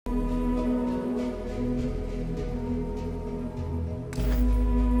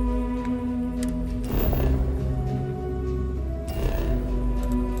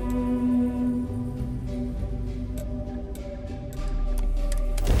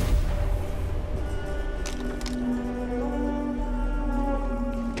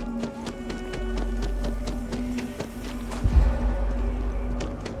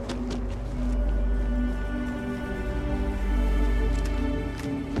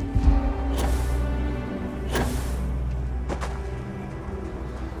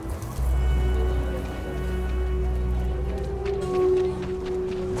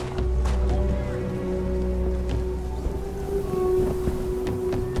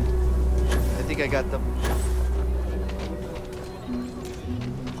think I got them.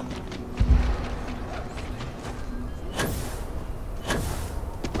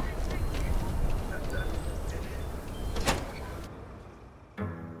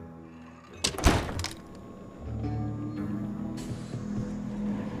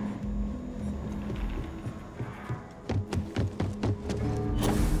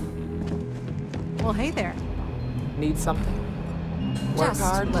 Well, hey there. Need something? Work Just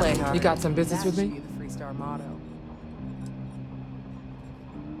hard, play hard. You got some business with me? That should be the Freestar motto.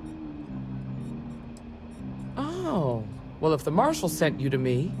 Oh. Well, if the Marshal sent you to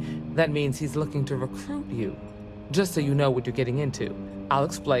me, that means he's looking to recruit you. Just so you know what you're getting into, I'll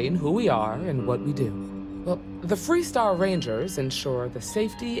explain who we are and what we do. Well, the Freestar Rangers ensure the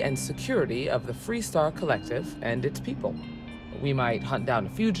safety and security of the Freestar Collective and its people. We might hunt down a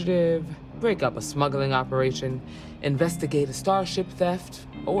fugitive, break up a smuggling operation, investigate a starship theft,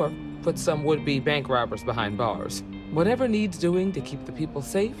 or put some would-be bank robbers behind bars. Whatever needs doing to keep the people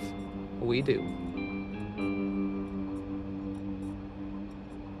safe, we do.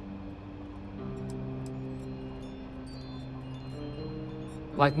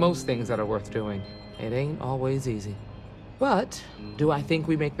 Like most things that are worth doing, it ain't always easy. But do I think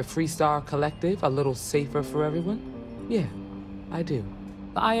we make the Freestar Collective a little safer for everyone? Yeah, I do.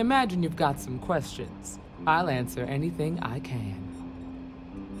 I imagine you've got some questions. I'll answer anything I can.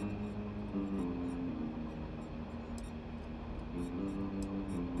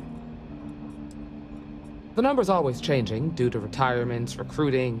 The number's always changing due to retirements,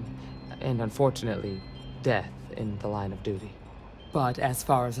 recruiting, and unfortunately, death in the line of duty. But as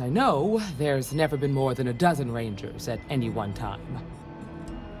far as I know, there's never been more than a dozen Rangers at any one time.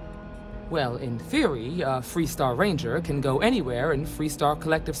 Well, in theory, a Freestar Ranger can go anywhere in Freestar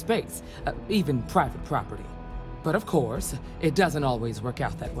Collective space, even private property. But of course, it doesn't always work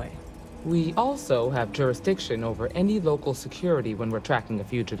out that way. We also have jurisdiction over any local security when we're tracking a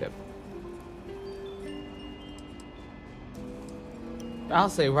fugitive. I'll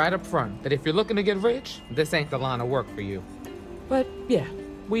say right up front that if you're looking to get rich, this ain't the line of work for you. But yeah,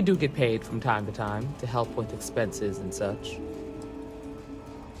 we do get paid from time to time to help with expenses and such.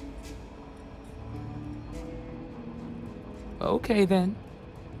 Okay then.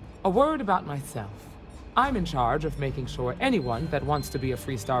 A word about myself. I'm in charge of making sure anyone that wants to be a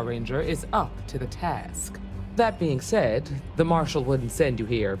Freestar Ranger is up to the task. That being said, the Marshal wouldn't send you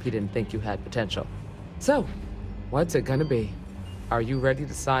here if he didn't think you had potential. So, what's it gonna be? Are you ready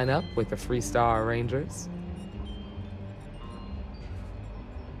to sign up with the Freestar Rangers?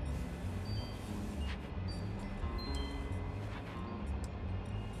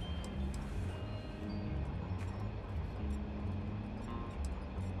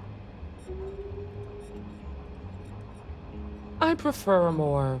 I prefer a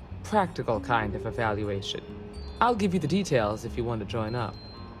more practical kind of evaluation. I'll give you the details if you want to join up.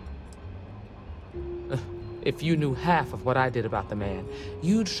 If you knew half of what I did about the man,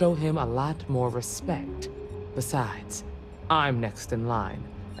 you'd show him a lot more respect. Besides, I'm next in line,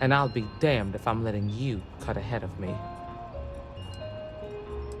 and I'll be damned if I'm letting you cut ahead of me.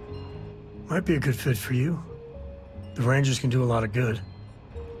 Might be a good fit for you. The Rangers can do a lot of good.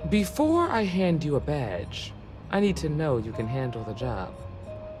 Before I hand you a badge, I need to know you can handle the job.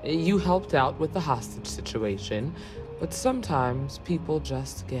 You helped out with the hostage situation, but sometimes people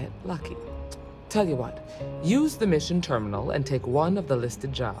just get lucky. Tell you what, use the mission terminal and take one of the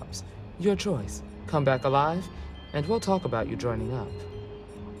listed jobs. Your choice. Come back alive, and we'll talk about you joining up.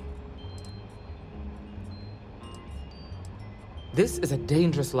 This is a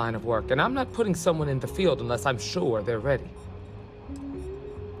dangerous line of work, and I'm not putting someone in the field unless I'm sure they're ready.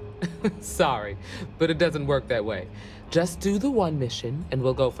 Sorry, but it doesn't work that way. Just do the one mission, and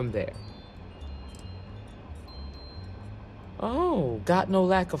we'll go from there. Oh, got no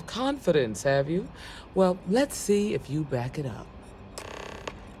lack of confidence, have you? Well, let's see if you back it up.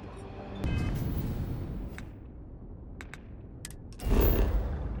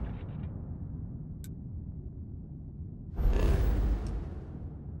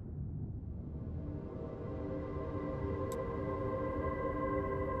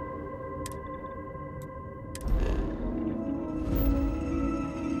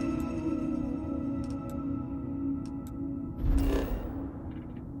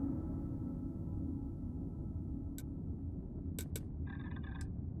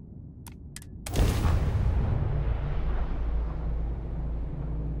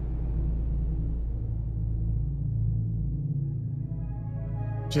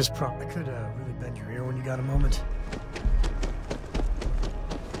 Just I could really bend your ear when you got a moment.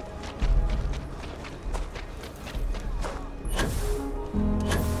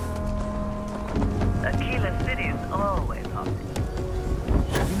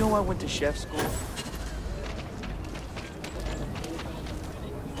 know I went to chef school?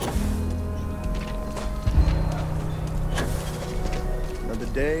 Another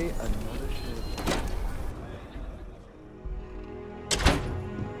day, another shift.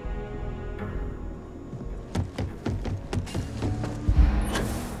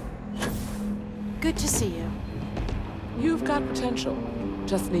 Good to see you. You've got potential.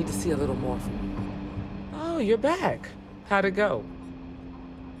 Just need to see a little more from you. Oh, you're back. How'd it go?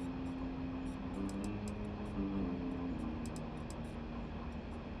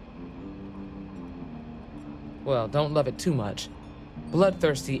 Well, don't love it too much.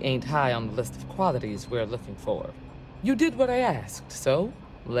 Bloodthirsty ain't high on the list of qualities we're looking for. You did what I asked, so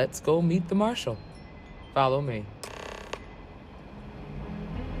let's go meet the Marshal. Follow me.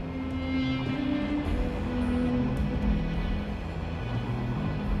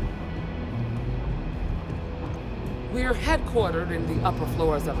 We're headquartered in the upper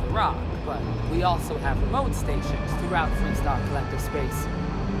floors of the Rock, but we also have remote stations throughout Freestar collective space.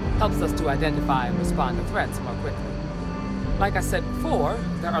 Helps us to identify and respond to threats more quickly. Like I said before,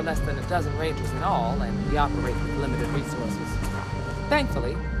 there are less than a dozen Rangers in all, and we operate with limited resources.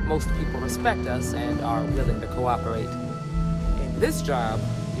 Thankfully, most people respect us and are willing to cooperate. In this job,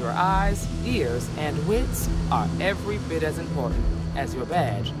 your eyes, ears, and wits are every bit as important as your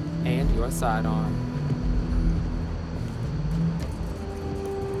badge and your sidearm.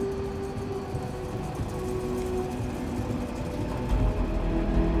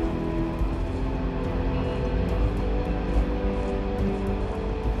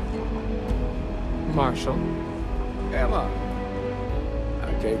 Marshal. Emma,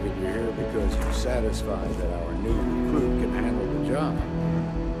 I take it you're here because you're satisfied that our new recruit can handle the job.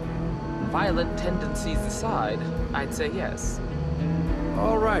 Violent tendencies aside, I'd say yes.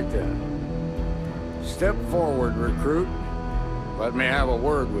 All right then. Step forward, recruit. Let me have a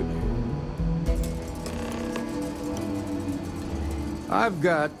word with you. I've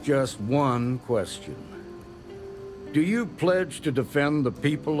got just one question. Do you pledge to defend the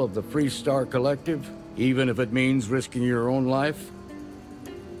people of the Freestar Collective, even if it means risking your own life?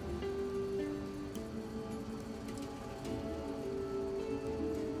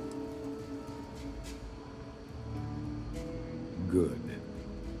 Good.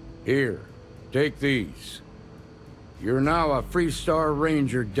 Here, take these. You're now a Freestar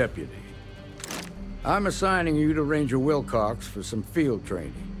Ranger deputy. I'm assigning you to Ranger WILCOX for some field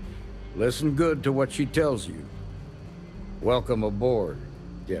training. Listen good to what she tells you. Welcome aboard,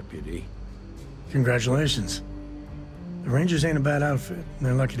 Deputy. Congratulations. The Rangers ain't a bad outfit, and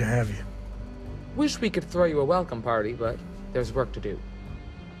they're lucky to have you. Wish we could throw you a welcome party, but there's work to do.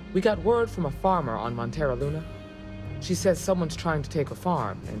 We got word from a farmer on Montera Luna. She says someone's trying to take her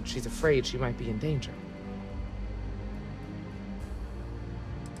farm, and she's afraid she might be in danger.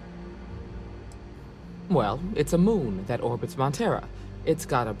 Well, it's a moon that orbits Montera. It's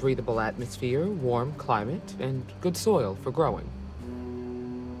got a breathable atmosphere, warm climate, and good soil for growing.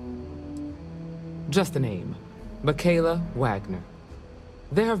 Just a name. MIKHAELA WAGNAR.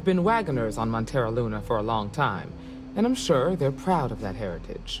 There have been WAGGONERs on Montera Luna for a long time, and I'm sure they're proud of that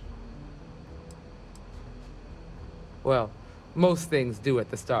heritage. Well, most things do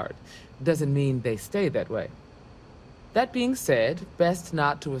at the start. Doesn't mean they stay that way. That being said, best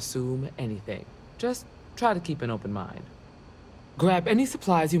not to assume anything. Just try to keep an open mind. Grab any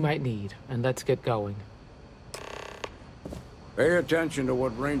supplies you might need, and let's get going. Pay attention to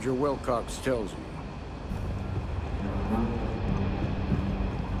what Ranger WILCOX tells you.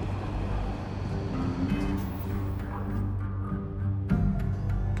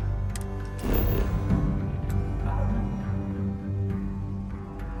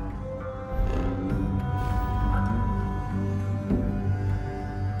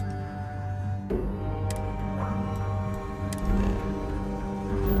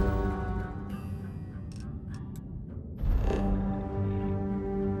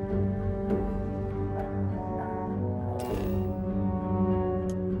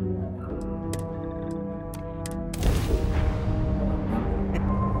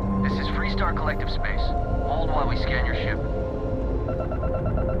 Collective space. Hold while we scan your ship.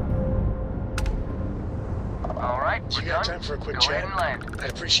 All right, So we're you got done. time for a quick Go chat? ahead and land. I'd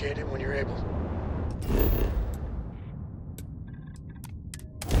appreciate it when you're able.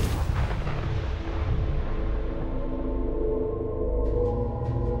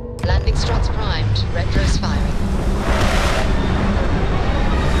 Landing struts primed. Retros firing.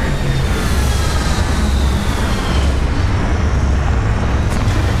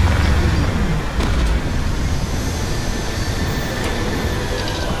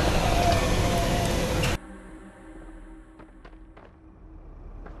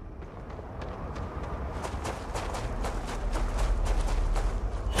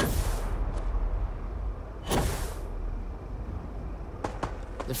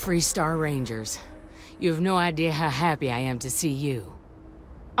 Freestar Rangers. You have no idea how happy I am to see you.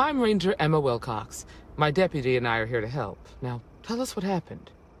 I'm Ranger Emma WILCOX. My deputy and I are here to help. Now, tell us what happened.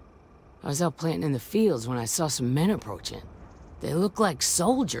 I was out planting in the fields when I saw some men approaching. They looked like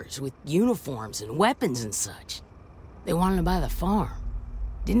soldiers with uniforms and weapons and such. They wanted to buy the farm.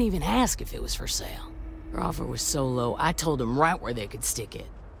 Didn't even ask if it was for sale. Their offer was so low, I told them right where they could stick it.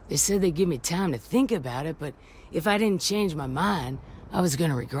 They said they'd give me time to think about it, but if I didn't change my mind, I was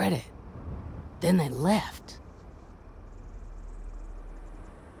gonna regret it. Then they left.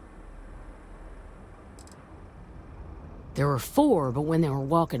 There were 4, but when they were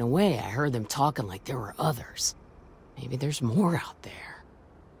walking away, I heard them talking like there were others. Maybe there's more out there.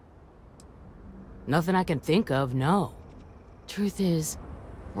 Nothing I can think of, no. Truth is,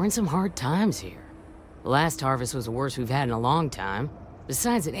 we're in some hard times here. The last harvest was the worst we've had in a long time.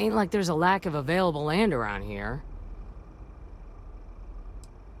 Besides, it ain't like there's a lack of available land around here.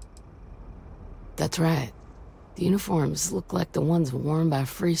 That's right. The uniforms look like the ones worn by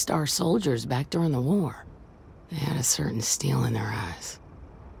Freestar soldiers back during the war. They had a certain steel in their eyes.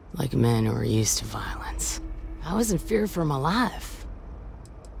 Like men who were used to violence. I was in fear for my life.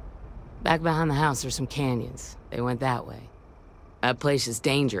 Back behind the house there's some canyons. They went that way. That place is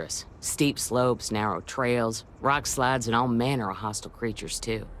dangerous. Steep slopes, narrow trails, rock slides, and all manner of hostile creatures,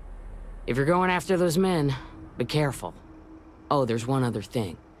 too. If you're going after those men, be careful. Oh, there's one other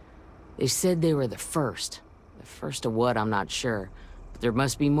thing. They said they were the first. The first of what, I'm not sure. But there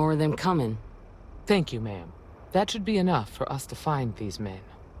must be more of them coming. Thank you, ma'am. That should be enough for us to find these men.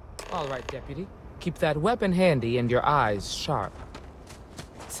 All right, Deputy. Keep that weapon handy and your eyes sharp.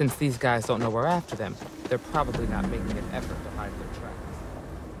 Since these guys don't know we're after them, they're probably not making an effort to hide their tracks.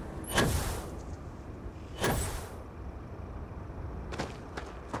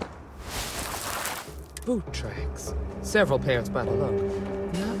 Boot tracks. Several pairs by the look.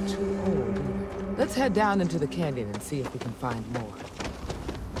 Not too old either. Let's head down into the canyon and see if we can find more.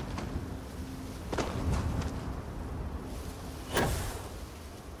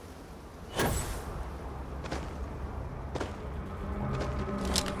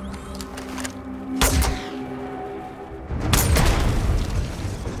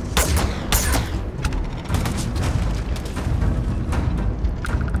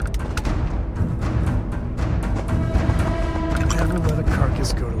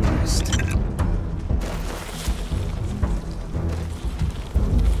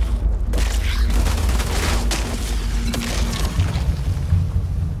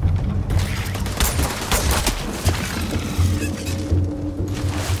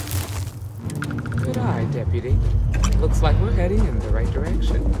 Deputy. Looks like we're heading in the right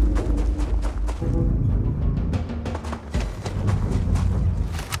direction.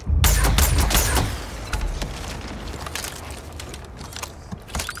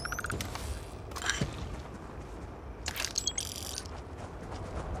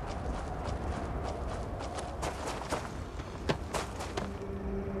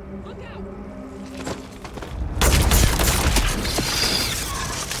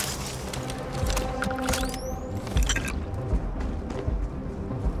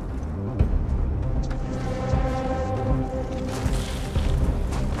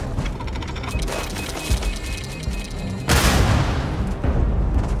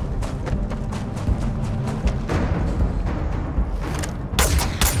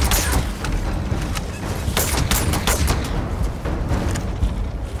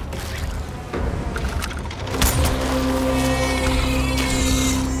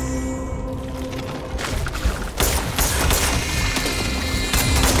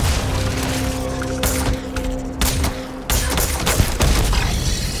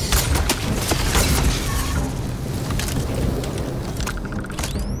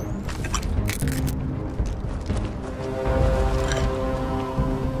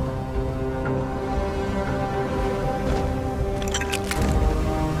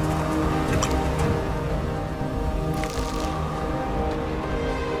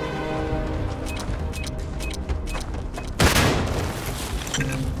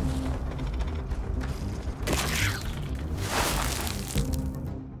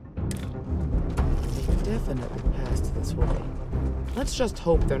 Definitely passed this way. Let's just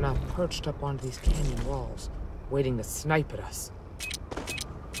hope they're not perched up on these canyon walls, waiting to snipe at us.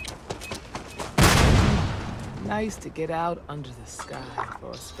 Nice to get out under the sky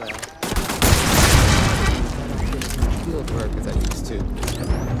for a spell. I don't do as much field work as I used to.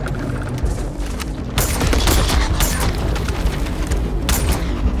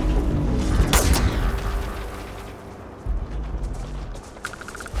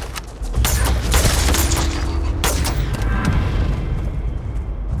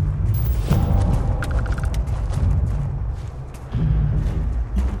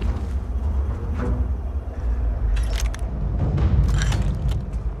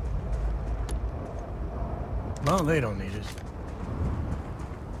 Well, they don't need it.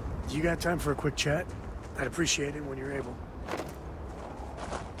 You got time for a quick chat? I'd appreciate it when you're able.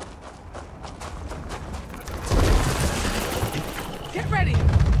 Get ready!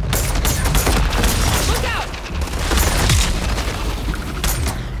 Look out!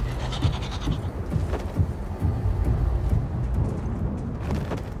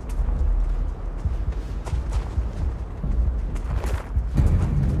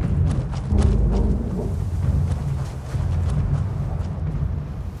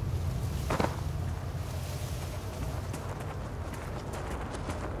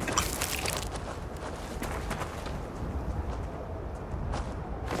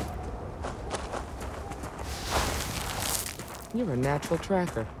 You're a natural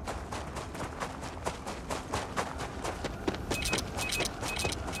tracker.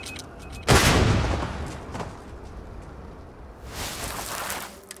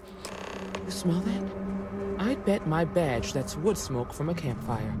 You smell that? I'd bet my badge that's wood smoke from a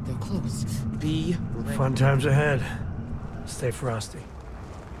campfire. They're close. Be ready. Fun times ahead. Stay frosty.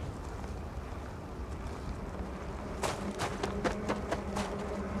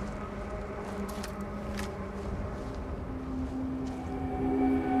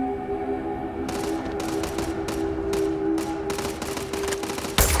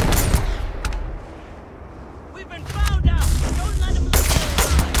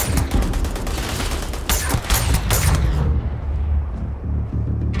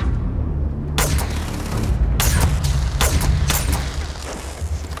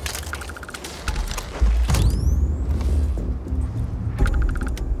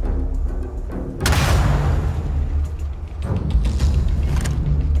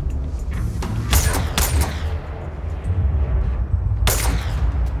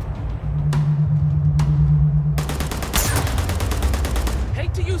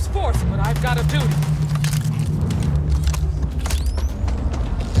 Got a duty.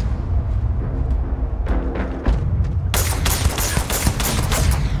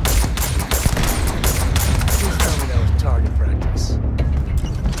 Please tell me that was target practice.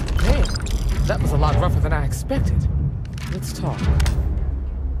 Man, that was a lot rougher than I expected. Let's talk.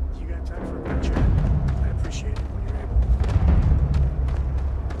 You got time for a quick chat? I appreciate it when you're able.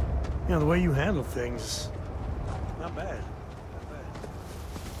 You know, the way you handle things, not bad.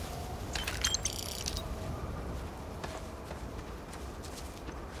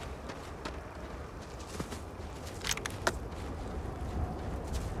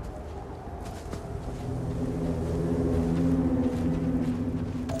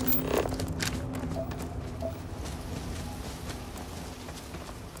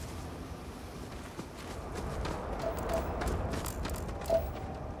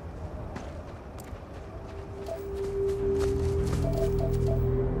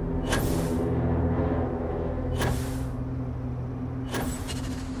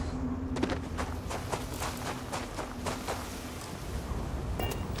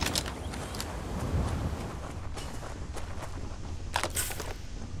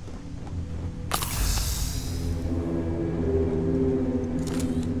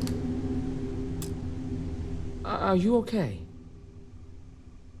 Are you okay?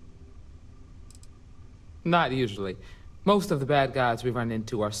 Not usually. Most of the bad guys we run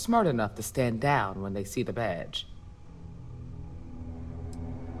into are smart enough to stand down when they see the badge.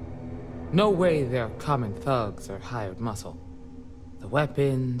 No way they're common thugs or hired muscle. The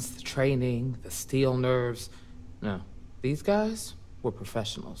weapons, the training, the steel nerves. No, these guys were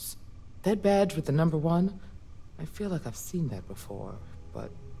professionals. That badge with the number 1, I feel like I've seen that before,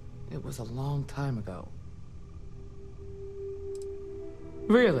 but it was a long time ago.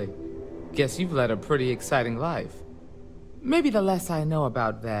 Really? Guess you've led a pretty exciting life. Maybe the less I know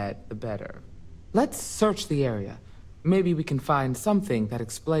about that, the better. Let's search the area. Maybe we can find something that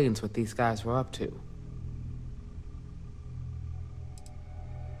explains what these guys were up to.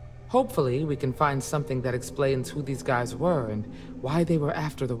 Hopefully, we can find something that explains who these guys were and why they were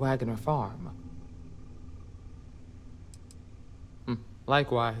after the WAGGONER farm.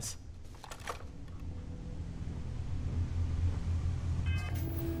 Likewise.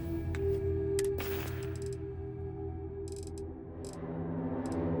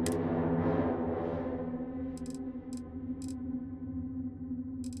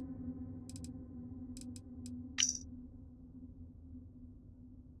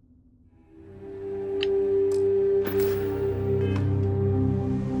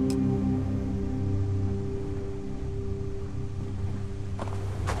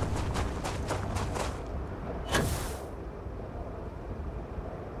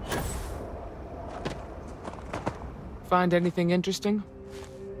 Find anything interesting?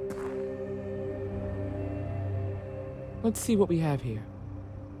 Let's see what we have here.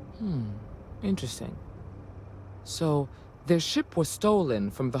 Interesting. So, their ship was stolen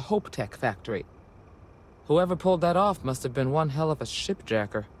from the Hope Tech factory. Whoever pulled that off must have been one hell of a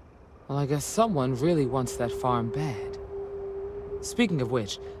shipjacker. Well, I guess someone really wants that farm bad. Speaking of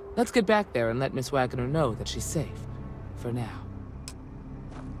which, let's get back there and let Miss Waggoner know that she's safe. For now.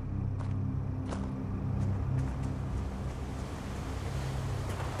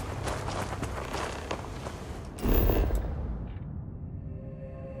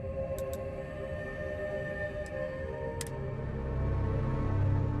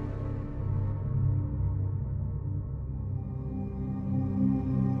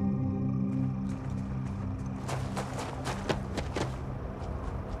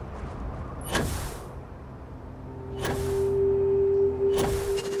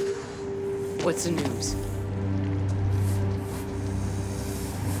 What's the news?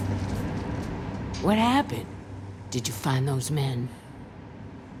 What happened? Did you find those men?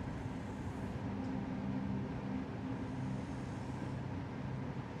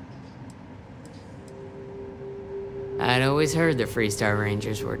 I'd always heard the Freestar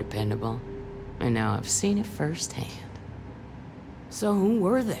Rangers were dependable, and now I've seen it firsthand. So who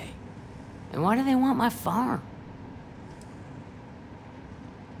were they? And why do they want my farm?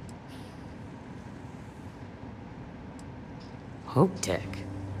 Hope Tech?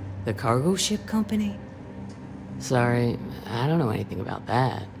 The cargo ship company? Sorry, I don't know anything about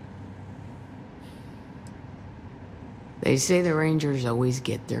that. They say the Rangers always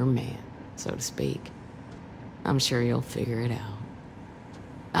get their man, so to speak. I'm sure you'll figure it out.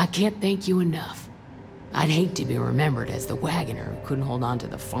 I can't thank you enough. I'd hate to be remembered as the Waggoner who couldn't hold on to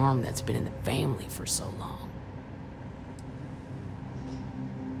the farm that's been in the family for so long.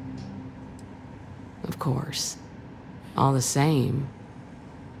 Of course. All the same,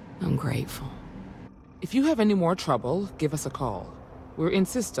 I'm grateful. If you have any more trouble, give us a call. We're in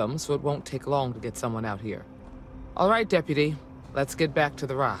system, so it won't take long to get someone out here. All right, Deputy. Let's get back to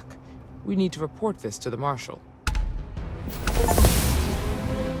the Rock. We need to report this to the Marshal.